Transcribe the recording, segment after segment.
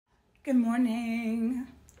Good morning.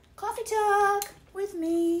 Coffee talk with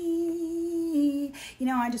me.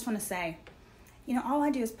 I just want to say, all I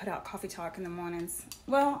do is put out coffee talk in the mornings.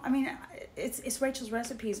 Well, I mean, it's Rachel's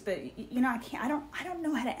recipes, but I don't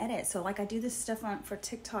know how to edit. So I do this stuff for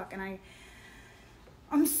TikTok, and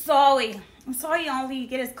I'm sorry. All you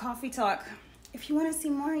get is coffee talk. If you want to see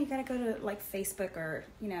more, you got to go to Facebook or,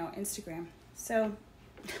 Instagram. So,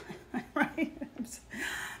 right?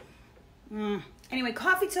 Anyway,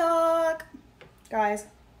 coffee talk, guys.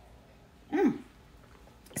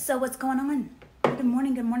 So what's going on? Good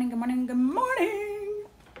morning.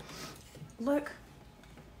 Look,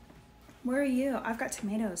 where are you? I've got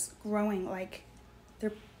tomatoes growing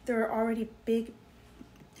they're already big.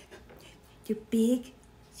 They're big.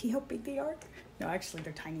 See how big they are? No, actually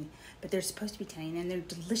they're tiny, but they're supposed to be tiny, and they're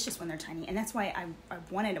delicious when they're tiny. And that's why I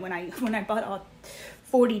wanted, when I bought all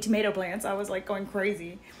 40 tomato plants, I was going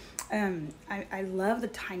crazy. I love the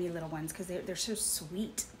tiny little ones because they're so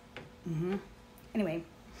sweet. Anyway,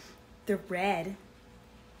 they're red,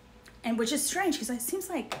 and which is strange because it seems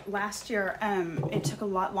like last year it took a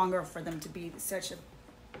lot longer for them to be such a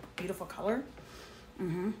beautiful color.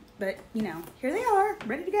 But here they are,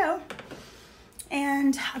 ready to go.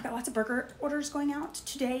 And I've got lots of burger orders going out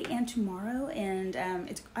today and tomorrow. And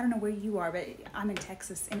I don't know where you are, but I'm in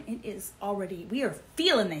Texas, and it is already, we are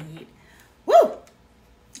feeling the heat. Woo!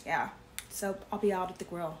 Yeah. So I'll be out at the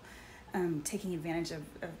grill, taking advantage of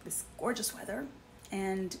this gorgeous weather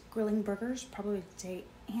and grilling burgers probably today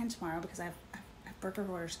and tomorrow because I have burger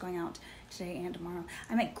orders going out today and tomorrow.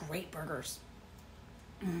 I make great burgers.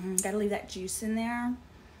 Got to leave that juice in there,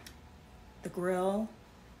 the grill,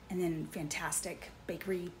 and then fantastic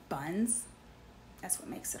bakery buns. That's what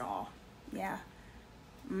makes it all. Yeah.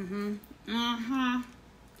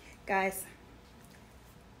 Guys,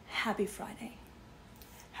 happy Friday.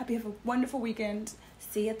 Happy have a wonderful weekend.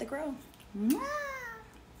 See you at the grill. Mwah!